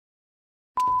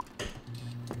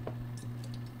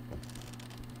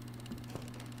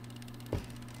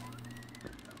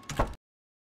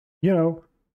You know,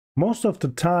 most of the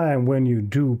time when you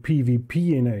do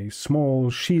PvP in a small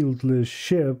shieldless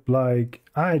ship like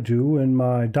I do in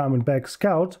my Diamondback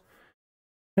Scout,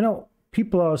 you know,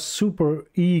 people are super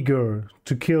eager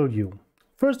to kill you.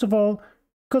 First of all,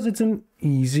 because it's an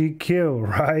easy kill,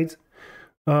 right?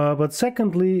 But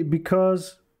secondly,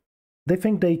 because they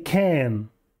think they can.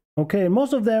 Okay,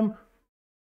 most of them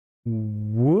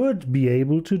would be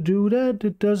able to do that.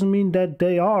 It doesn't mean that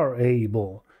they are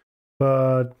able.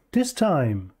 But this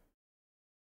time,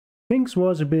 things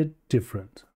was a bit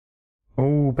different.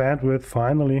 Oh, bandwidth,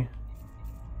 finally.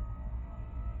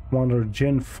 Wonder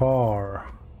JINFARR.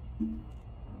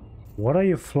 What are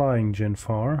you flying,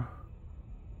 JINFARR?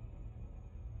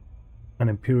 An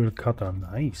Imperial Cutter,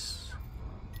 nice.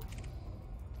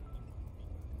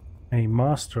 A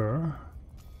Master.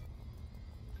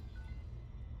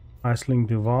 Iceling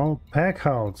Duval.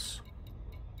 Packhouse.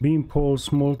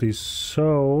 Beampulse multi.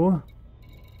 So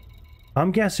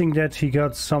I'm guessing that he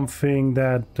got something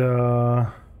that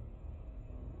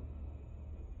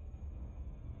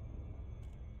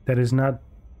that is not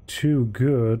too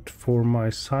good for my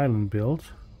silent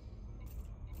build.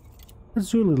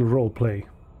 Let's do a little role play.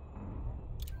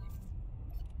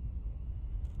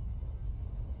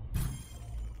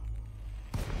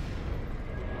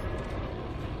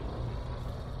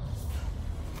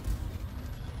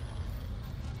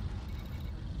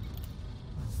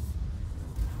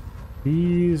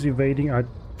 He's evading. I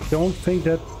don't think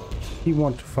that he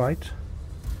wants to fight.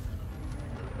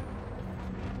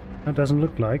 That doesn't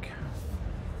look like.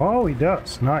 Oh, he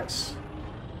does. Nice.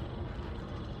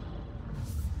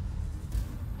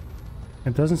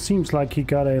 It doesn't seem like he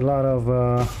got a lot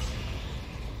of...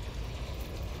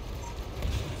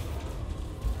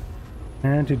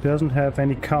 And he doesn't have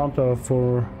any counter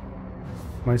for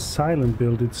my silent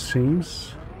build, it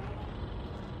seems.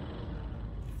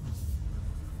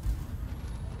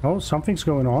 Oh, something's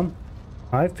going on.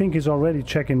 I think he's already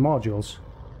checking modules.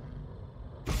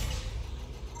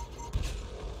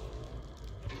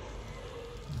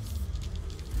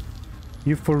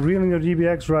 You for real in your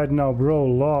DBX right now, bro,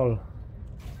 lol.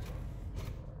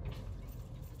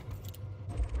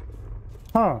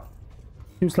 Huh.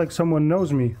 Seems like someone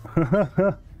knows me.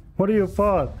 What are your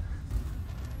thoughts?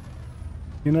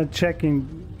 You're not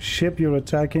checking ship you're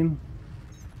attacking?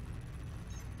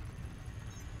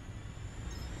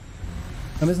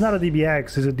 And it's not a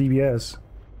DBX, it's a DBS.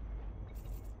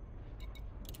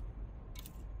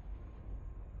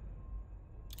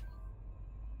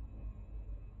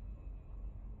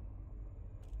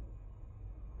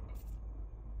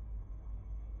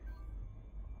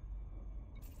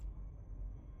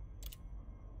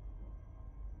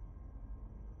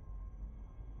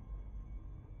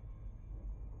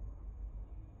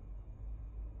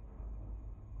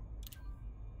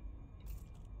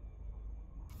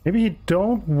 Maybe he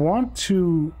don't want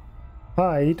to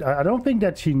fight. I don't think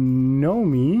that he know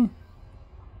me.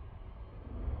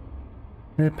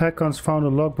 If Packons found a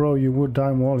log, bro, you would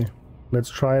die, Wally.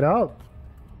 Let's try it out.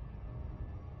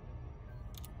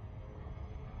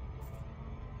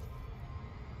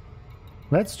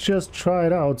 Let's just try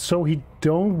it out. So he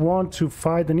don't want to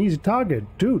fight an easy target.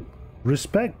 Dude,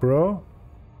 respect, bro.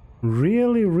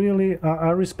 Really, really, I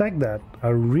respect that. I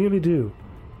really do.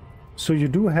 So you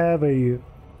do have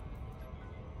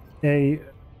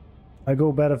I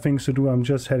go better things to do. I'm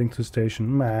just heading to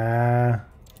station. Nah.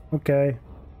 Okay.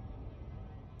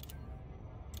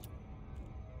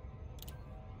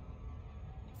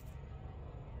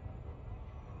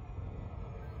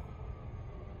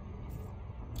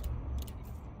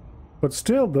 But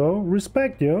still though,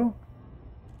 respect, yo.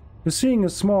 You're seeing a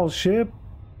small ship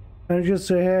and you just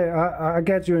say, hey, I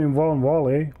get you in one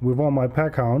volley with all my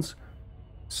pack hounds.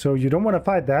 So you don't want to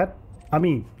fight that? I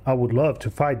mean, I would love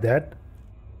to fight that.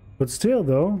 But still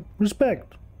though,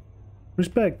 respect.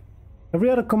 Respect. Every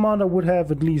other commander would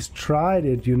have at least tried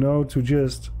it, you know, to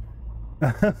just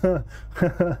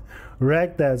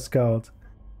wreck that scout.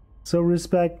 So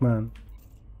respect, man.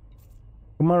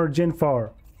 Commander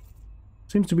JINFARR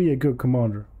seems to be a good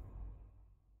commander.